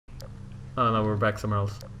Oh no, we're back somewhere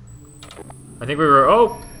else. I think we were.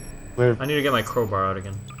 Oh! Where? I need to get my crowbar out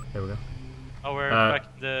again. There we go. Oh, we're back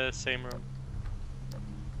in the same room.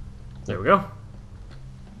 There we go.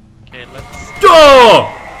 Okay, let's...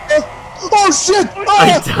 Oh! Oh shit!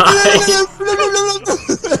 I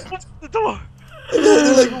What's the door?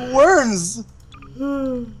 They're like worms!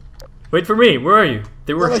 Wait for me, where are you?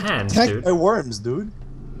 They were Like hands, attacked dude. by worms, dude.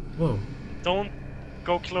 Whoa. Don't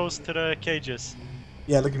go close to the cages.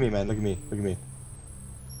 Yeah, look at me, man. Look at me. Look at me.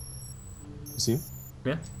 You see?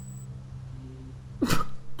 Yeah.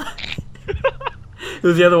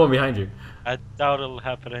 Who's the other one behind you? I doubt it'll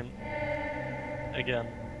happen again.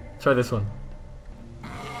 Try this one.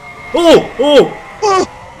 Oh! Oh!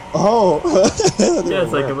 Oh! Yeah,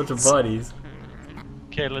 it's like a bunch of bodies.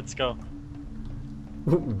 Okay, let's go.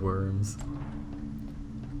 Worms.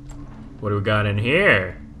 What do we got in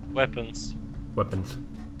here? Weapons. Weapons.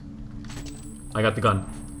 I got the gun.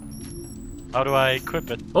 How do I equip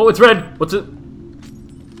it? Oh, it's red! What's it?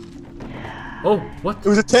 Oh, what? It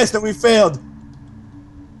was a test and we failed!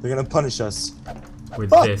 They're gonna punish us. With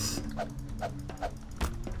this.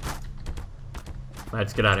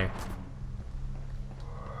 Let's get out of here.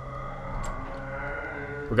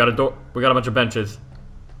 We got a door. We got a bunch of benches.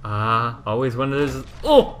 Always when there's.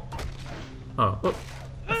 Oh! Oh,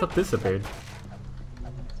 I thought this appeared.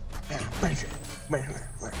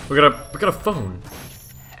 We got a phone.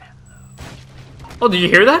 Oh, did you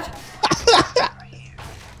hear that?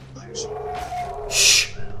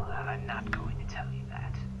 Shh. I'm not going to tell you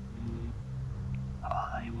that. All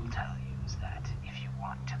I will tell you is that if you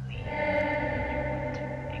want to leave, you would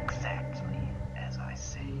exactly as I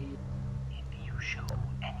say. If you show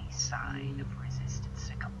any sign of resistance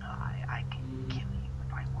to comply, I can kill you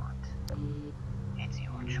if I want. It's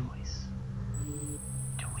your choice.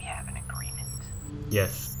 Do we have an agreement?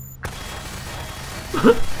 Yes.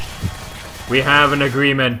 We have an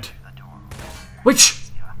agreement. Which?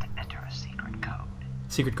 You have to enter a secret code.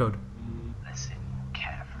 Secret code. Listen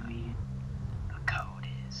carefully. The code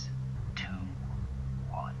is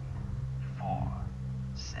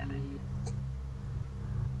 2147.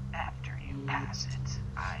 After you pass it,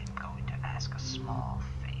 I'm going to ask a small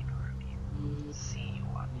favor of you. See you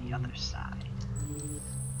on the other side.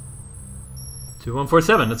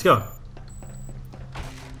 2147. Let's go. I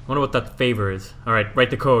wonder what that favor is. All right, write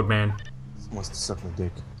the code, man. Someone wants to suck my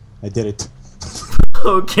dick. I did it.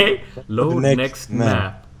 Okay. Load next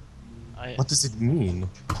map. What does it mean?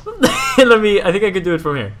 Let me. I think I could do it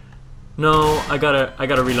from here. No, I gotta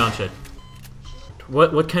relaunch it.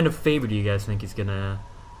 What kind of favor do you guys think he's gonna?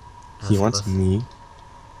 He ask wants us? me.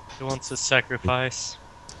 He wants to sacrifice.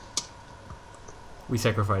 We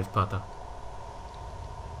sacrifice Pata.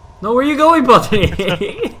 No, where are you going,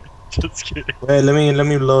 Pata? Just kidding. Wait, let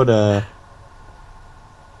me load a.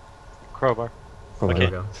 Crowbar. Crowbar. There Okay.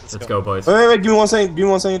 we go. Let's go, boys. Wait, give me 1 second. Give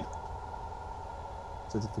me 1 second.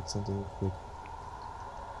 Try to fix something real quick.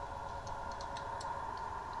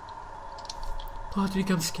 Patrick,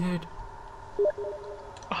 I'm scared.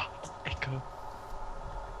 Echo.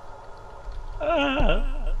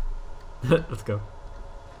 Let's go.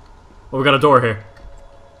 Oh, we got a door here.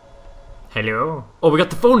 Hello. Oh, we got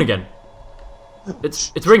the phone again.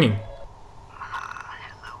 It's ringing.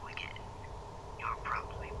 Hello again. You're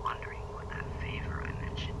probably wondering what that favor I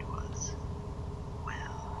mentioned was.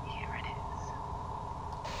 Well, here it is.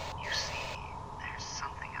 You see, there's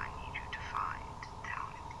something I need you to find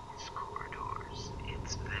down in these corridors.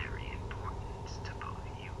 It's very important to both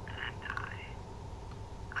you and I.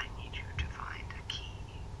 I need you to find a key.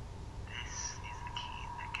 This is the key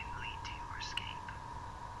that can lead to your escape.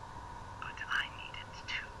 But I need it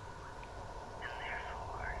too. And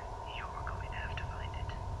therefore, you're going to have to find it.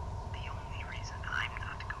 The only reason I'm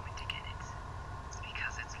not going to get it is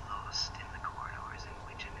because it's lost in the corridors in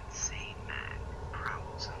which an insane man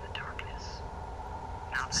prowls in the darkness.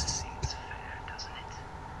 Now that seems fair, doesn't it?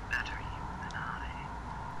 Better you than I.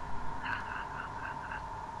 Have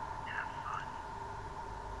fun.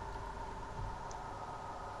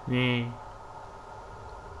 Yeah.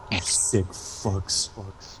 Sick fucks.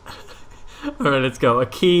 All right, let's go. A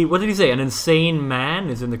key. What did he say? An insane man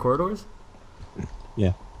is in the corridors.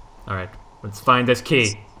 Yeah. All right, let's find this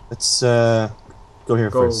key. Let's go here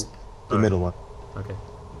Go. first. The middle one. Okay.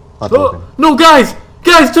 Not open. Oh no, guys!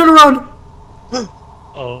 Guys, turn around!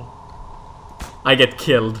 Oh. I get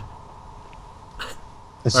killed.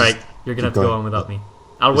 Let's All right, just you're gonna have keep to go going. on without me.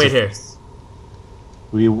 I'll Let's wait here. just-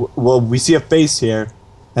 We see a face here,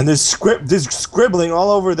 and there's scribbling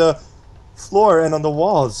all over the floor and on the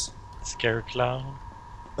walls. Scary clown.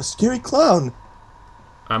 A scary clown.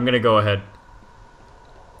 I'm gonna go ahead.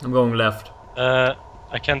 I'm going left.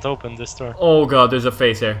 I can't open this door. Oh god, there's a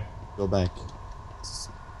face here. Go back.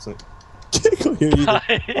 So, can't go here either.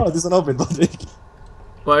 Hi. Oh, there's an open button.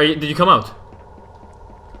 Well, did you come out?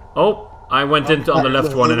 Oh, I went into on the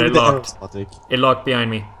left one and it locked. It locked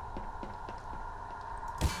behind me.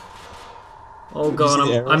 Oh Did you god,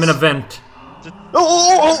 see the I'm in a arrows? vent.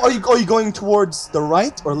 Oh! Are you going towards the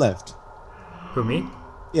right or left? Who, me?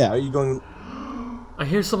 Yeah, are you going... I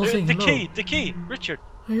hear someone saying The hello. the key, Richard.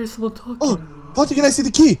 I hear someone talking. Oh! Patrick, can I see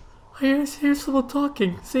the key? I hear someone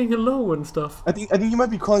talking, saying hello and stuff. I think you might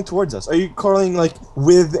be crawling towards us. Are you crawling, like,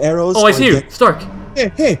 with arrows? Oh, I or see you! against- Stark!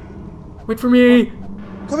 Hey! Wait for me!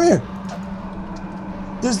 Come here!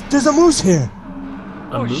 There's a moose here!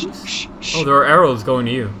 A Oh, moose? shh, shh. Oh, there are arrows going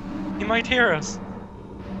to you. He might hear us.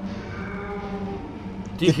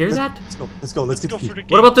 Do you hear that? Let's go, let's get Go the for key. the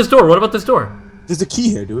key. What about this door? What about this door? There's a key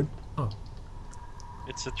here, dude. Oh,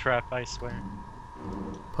 It's a trap, I swear.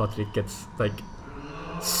 Patrick gets, like,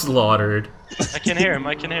 slaughtered. I can hear him,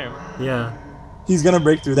 I can hear him. Yeah. He's gonna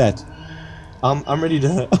break through that. I'm ready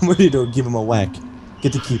to give him a whack.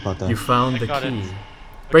 Get the key, Pata. You found I the got key. it.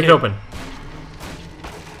 Break it Okay. open.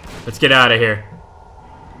 Let's get out of here.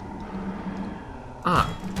 Ah.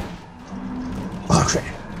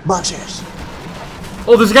 Boxers.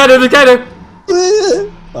 Oh, there's a guy there, there's a guy there!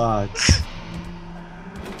 Ah,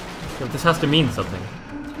 Yeah, this has to mean something.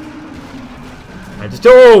 I just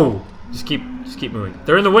just keep moving.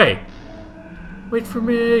 They're in the way. Wait for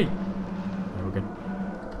me. Alright, we're good.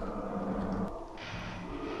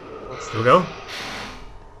 Here we go.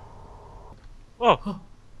 Whoa! Oh,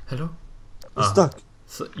 hello. we're stuck.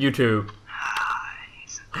 So, you two.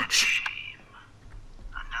 Isn't that a shame?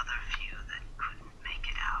 Another few that couldn't make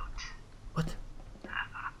it out. What?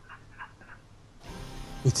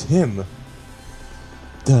 It's him.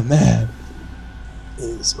 The man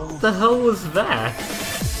is over. The hell was that?